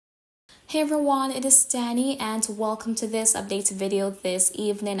Hey everyone, it is Dani'i and welcome to this update video this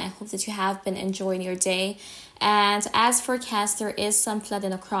evening. I hope that you have been enjoying your day. And as forecast, there is some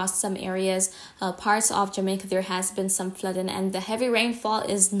flooding across some areas. Parts of Jamaica, there has been some flooding and the heavy rainfall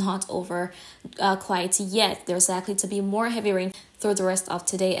is not over quite yet. There's likely to be more heavy rain through the rest of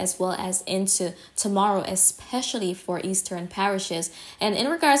today as well as into tomorrow, especially for eastern parishes. And in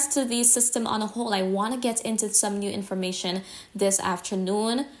regards to the system on a whole, I want to get into some new information this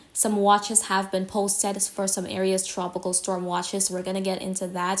afternoon. Some watches have been posted for some areas, tropical storm watches. We're going to get into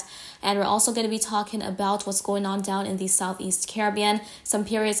that. And we're also going to be talking about what's going on down in the Southeast Caribbean. Some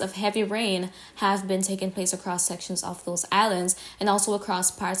periods of heavy rain have been taking place across sections of those islands and also across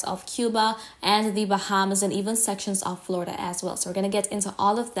parts of Cuba and the Bahamas and even sections of Florida as well. So we're going to get into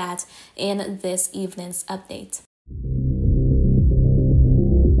all of that in this evening's update.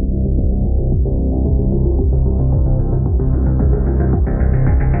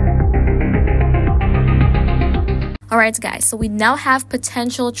 Alright guys, so we now have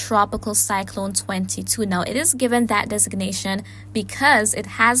Potential Tropical Cyclone 22. Now it is given that designation because it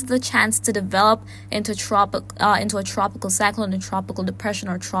has the chance to develop into a tropical cyclone, a tropical depression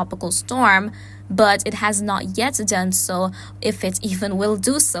or tropical storm, but it has not yet done so, if it even will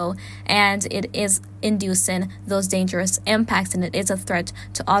do so, and it is inducing those dangerous impacts, and it is a threat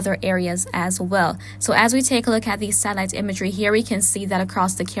to other areas as well. So as we take a look at the satellite imagery here, we can see that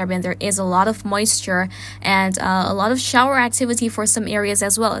across the Caribbean there is a lot of moisture and a lot of shower activity for some areas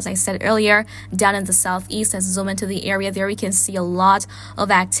as well. As I said earlier, down in the southeast, let's zoom into the area there, we can see a lot of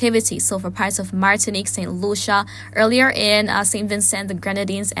activity. So for parts of Martinique, St. Lucia, earlier in St. Vincent, the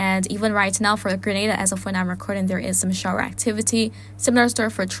Grenadines, and even right now for Grenada, as of when I'm recording, there is some shower activity. Similar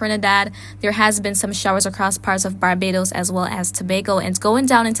story for Trinidad. There has been some showers across parts of Barbados as well as Tobago, and going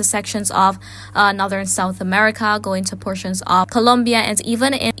down into sections of northern South America, going to portions of Colombia and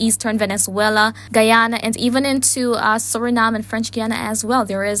even in eastern Venezuela, Guyana, and even into Suriname and French Guiana as well.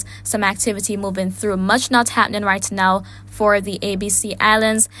 There is some activity moving through. Much not happening right now for the ABC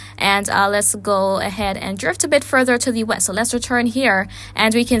Islands. And let's go ahead and drift a bit further to the west. So let's return here,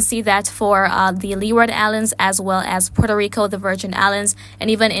 and we can see that for the Leeward Islands as well as Puerto Rico, the Virgin Islands, and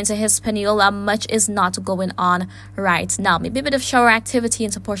even into Hispaniola, much is not going on right now. Maybe a bit of shower activity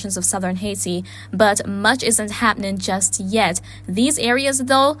into portions of southern Haiti, but much isn't happening just yet. These areas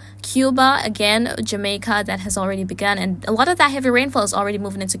though, Cuba, again, Jamaica, that has already begun, and a lot of that heavy rainfall is already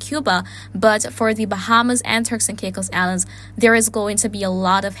moving into Cuba. But for the Bahamas and Turks and Caicos Islands, there is going to be a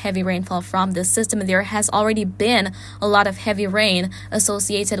lot of heavy rainfall from this system. There has already been a lot of heavy rain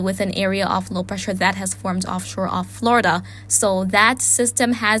associated with an area of low pressure that has formed offshore of Florida. So that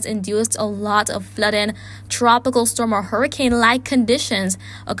system has induced a lot of flooding, tropical storm or hurricane-like conditions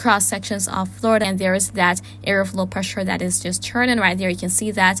across sections of Florida. And there is that area of low pressure that is just churning right there. You can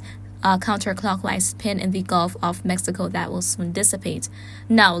see that counterclockwise spin in the Gulf of Mexico that will soon dissipate.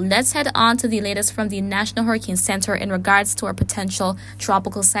 Now let's head on to the latest from the National Hurricane Center in regards to our potential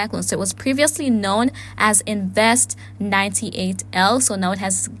tropical cyclone. So it was previously known as Invest 98L, so now it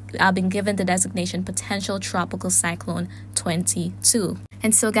has been given the designation Potential Tropical Cyclone 22.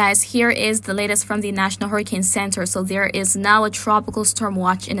 And so guys, here is the latest from the National Hurricane Center. So there is now a tropical storm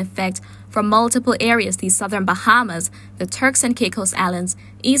watch in effect for multiple areas: the southern Bahamas, the Turks and Caicos Islands,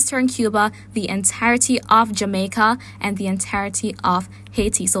 eastern Cuba, the entirety of Jamaica, and the entirety of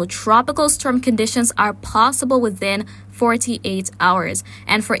Haiti. So tropical storm conditions are possible within 48 hours.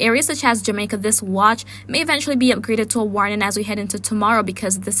 And for areas such as Jamaica, this watch may eventually be upgraded to a warning as we head into tomorrow,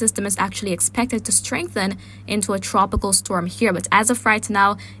 because the system is actually expected to strengthen into a tropical storm here. But as of right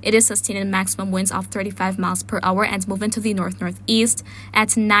now, it is sustaining maximum winds of 35 miles per hour and moving to the north-northeast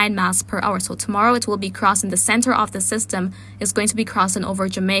at 9 miles per hour. So tomorrow it will be crossing the center of the system. It's going to be crossing over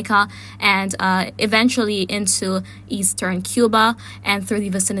Jamaica and eventually into eastern Cuba and through the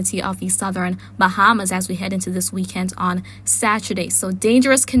vicinity of the southern Bahamas as we head into this weekend on Saturday. So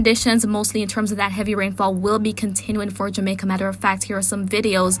dangerous conditions, mostly in terms of that heavy rainfall, will be continuing for Jamaica. Matter of fact, here are some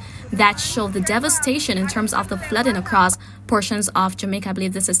videos that show the devastation in terms of the flooding across portions of Jamaica. I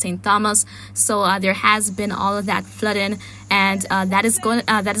believe this is St. Thomas. So there has been all of that flooding, and that is going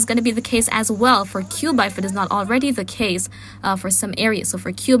to be the case as well for Cuba, if it is not already the case for some areas. So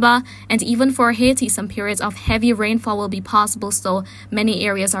for Cuba and even for Haiti, some periods of heavy rainfall will be possible. So many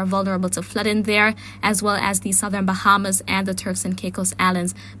areas are vulnerable to flooding there, as well as the southern Bahamas and the Turks and Caicos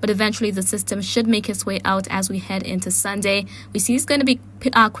Islands. But eventually the system should make its way out as we head into Sunday. We see it's going to be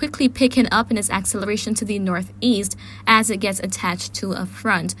quickly picking up in its acceleration to the northeast as it gets attached to a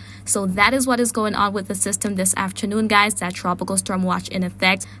front. So that is what is going on with the system this afternoon, guys. That tropical storm watch in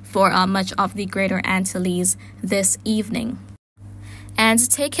effect for much of the greater Antilles this evening. And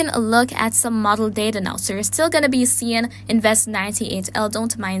taking a look at some model data now. So you're still going to be seeing Invest 98L,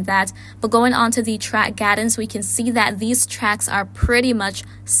 don't mind that. But going on to the track guidance, we can see that these tracks are pretty much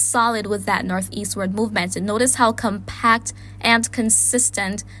solid with that northeastward movement. And notice how compact and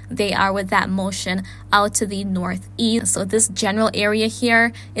consistent they are with that motion out to the northeast. So this general area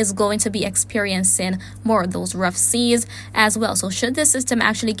here is going to be experiencing more of those rough seas as well. So should this system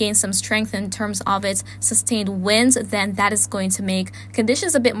actually gain some strength in terms of its sustained winds, then that is going to make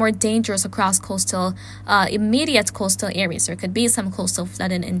conditions a bit more dangerous across coastal, immediate coastal areas. There could be some coastal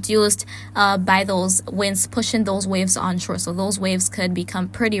flooding induced by those winds pushing those waves onshore. So those waves could become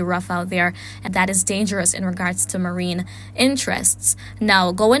pretty rough out there, and that is dangerous in regards to marine interests.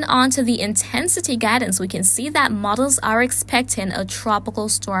 Now, going on to the intensity guidance, we can see that models are expecting a tropical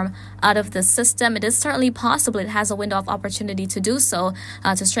storm out of the system. It is certainly possible it has a window of opportunity to do so,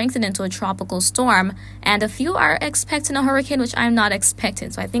 to strengthen into a tropical storm. And a few are expecting a hurricane, which I'm not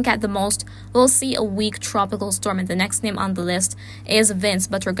expecting. So I think at the most we'll see a weak tropical storm, and the next name on the list is Vince.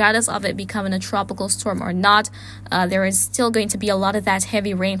 But regardless of it becoming a tropical storm or not, there is still going to be a lot of that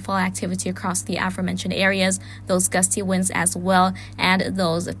heavy rainfall activity across the aforementioned areas, those gusty winds as well, and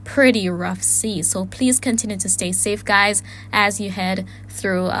those pretty rough seas. So please continue to stay safe, guys, as you head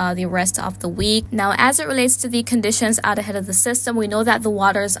through the rest of the week. Now, as it relates to the conditions out ahead of the system, we know that the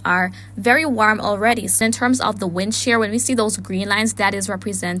waters are very warm already. So in terms of the wind shear, when we see those green lines, that is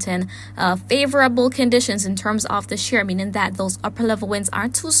representing favorable conditions in terms of the shear, meaning that those upper level winds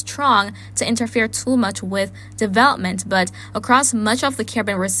aren't too strong to interfere too much with development. But across much of the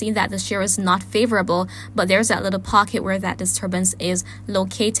Caribbean, we're seeing that the shear is not favorable, but there's that little pocket where that disturbance is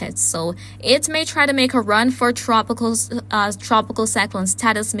located. So it may try to make a run for tropical cyclone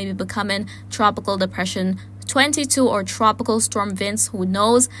status, maybe becoming tropical depression 22 or tropical storm Vince, who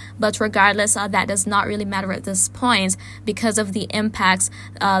knows. But regardless, that does not really matter at this point because of the impacts,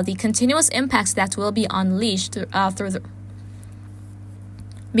 the continuous impacts that will be unleashed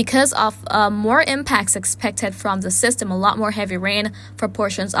because of more impacts expected from the system. A lot more heavy rain for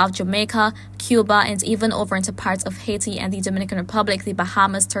portions of Jamaica, Cuba, and even over into parts of Haiti and the Dominican Republic, the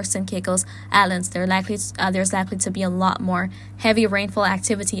Bahamas, Turks and Caicos Islands. There's likely to be a lot more heavy rainfall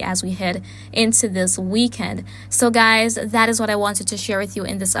activity as we head into this weekend. So guys, that is what I wanted to share with you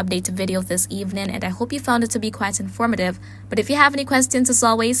in this update video this evening, and I hope you found it to be quite informative. But if you have any questions, as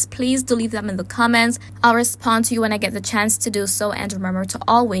always, please do leave them in the comments. I'll respond to you when I get the chance to do so, and remember to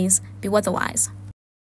always be weatherwise.